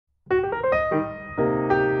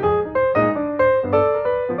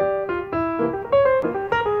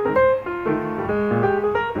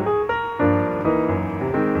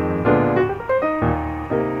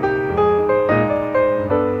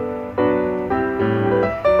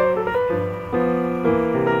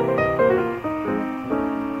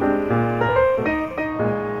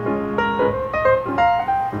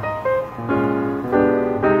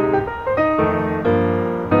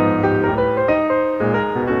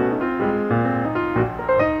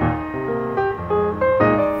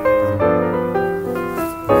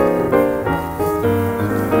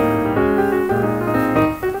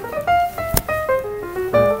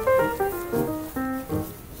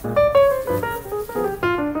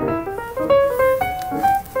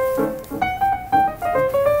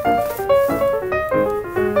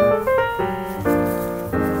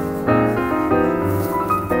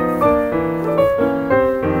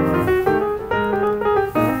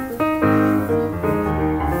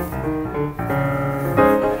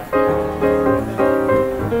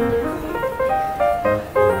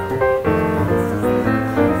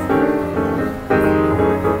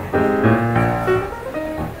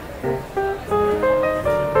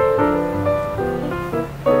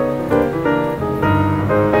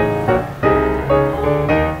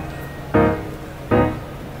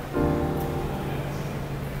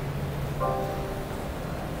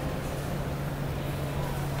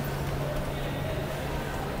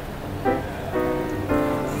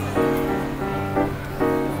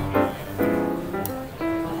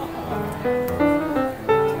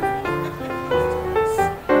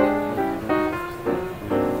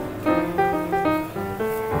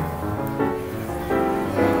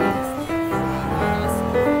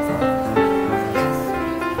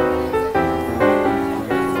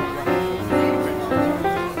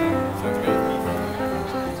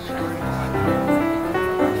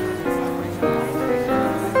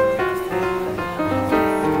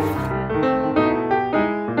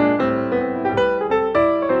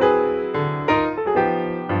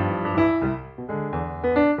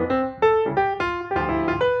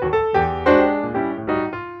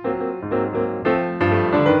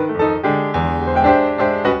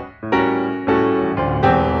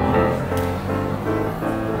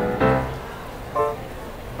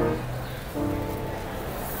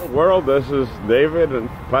Hello, this is David and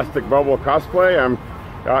Plastic Bubble Cosplay. I'm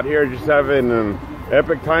out here just having an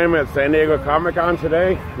epic time at San Diego Comic-Con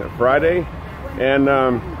today, Friday, and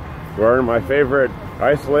wearing my favorite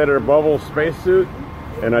Isolator Bubble spacesuit.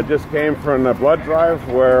 And I just came from the blood drive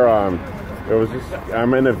where it was just,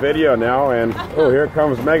 I'm in a video now, and oh, here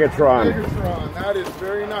comes Megatron. Megatron, that is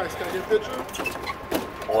very nice. Can I get a picture?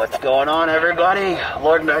 What's going on, everybody?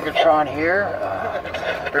 Lord Megatron here.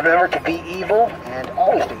 Remember to be evil and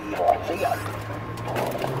always be evil. See ya.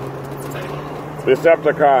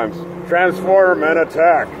 Decepticons, transform and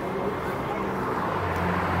attack.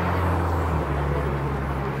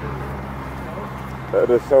 That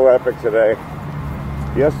is so epic today.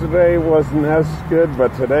 Yesterday wasn't as good,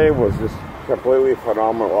 but today was just completely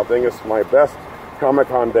phenomenal. I think it's my best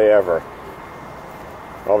Comic-Con day ever.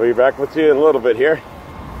 I'll be back with you in a little bit here.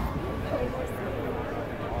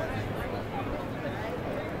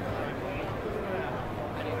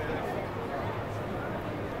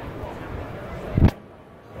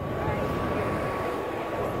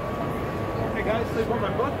 Hey guys, sleep on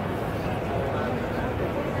my butt.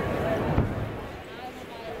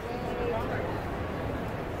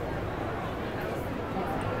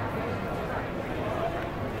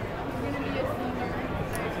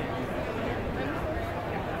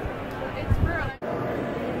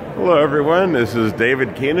 Hello everyone, this is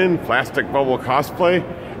David Keenan, Plastic Bubble Cosplay,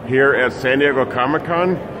 here at San Diego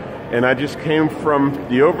Comic-Con, and I just came from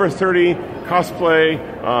the Over 30 Cosplay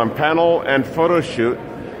panel and photo shoot,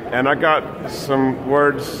 and I got some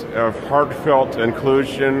words of heartfelt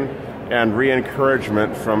inclusion and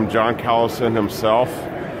re-encouragement from John Callison himself,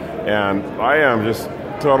 and I am just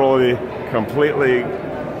totally, completely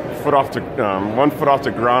one foot off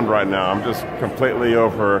the ground right now. I'm just completely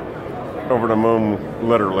over the moon,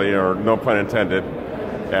 literally, or no pun intended,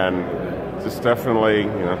 and just definitely,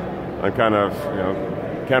 I'm kind of,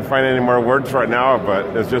 can't find any more words right now, but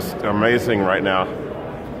it's just amazing right now.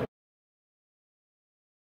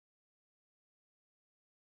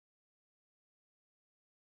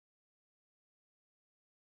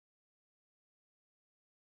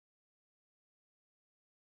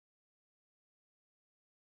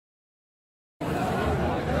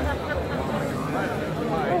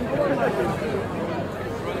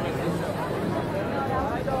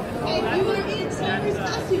 If you are in Sniper's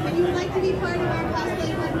costume and you would like to be part of our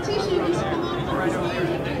cosplay competition, you should come on up the stage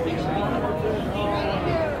and get a picture.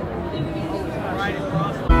 Right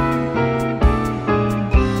across.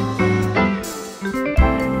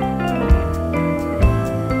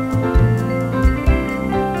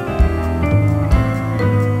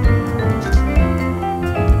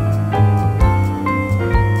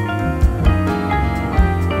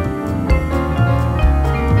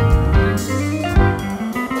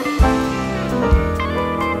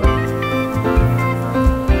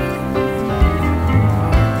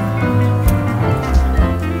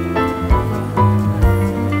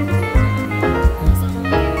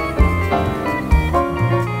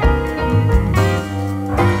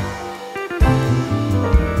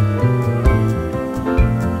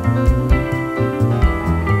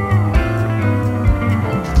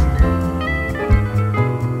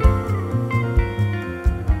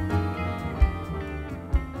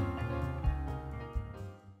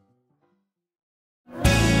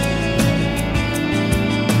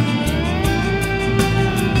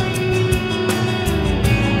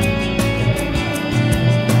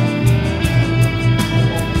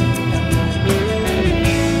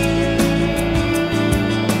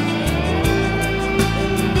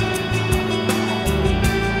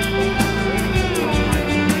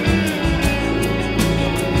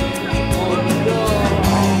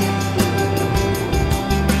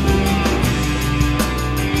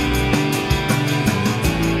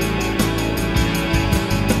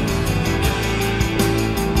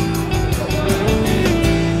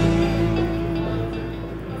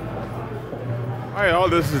 Hi all,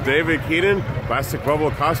 this is David Keenan, Plastic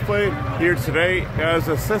Bubble Cosplay, here today as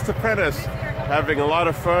Assist Apprentice, having a lot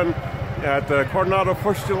of fun at the Coronado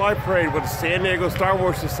 4th of July Parade with the San Diego Star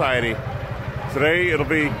Wars Society. Today it'll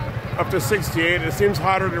be up to 68. It seems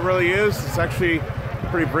hotter than it really is. It's actually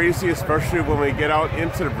pretty breezy, especially when we get out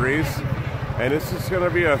into the breeze. And this is going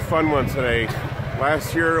to be a fun one today.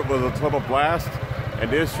 Last year it was a total blast,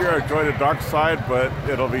 and this year I joined the dark side, but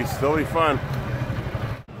it'll still be fun.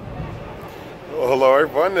 Well, hello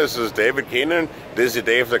everyone, this is David Keenan, Dizzy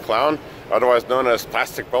Dave the Clown, otherwise known as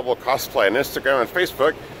Plastic Bubble Cosplay on Instagram and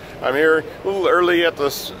Facebook. I'm here a little early at the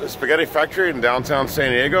Spaghetti Factory in downtown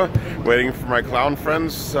San Diego, waiting for my clown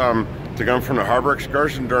friends to come from the harbor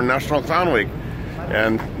excursion during National Clown Week.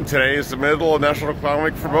 And today is the middle of National Clown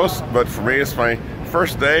Week for most, but for me it's my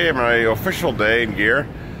first day and my official day in gear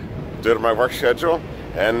due to my work schedule.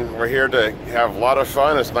 And we're here to have a lot of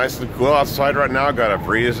fun. It's nice and cool outside right now. Got a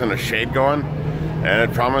breeze and a shade going, and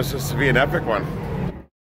it promises to be an epic one.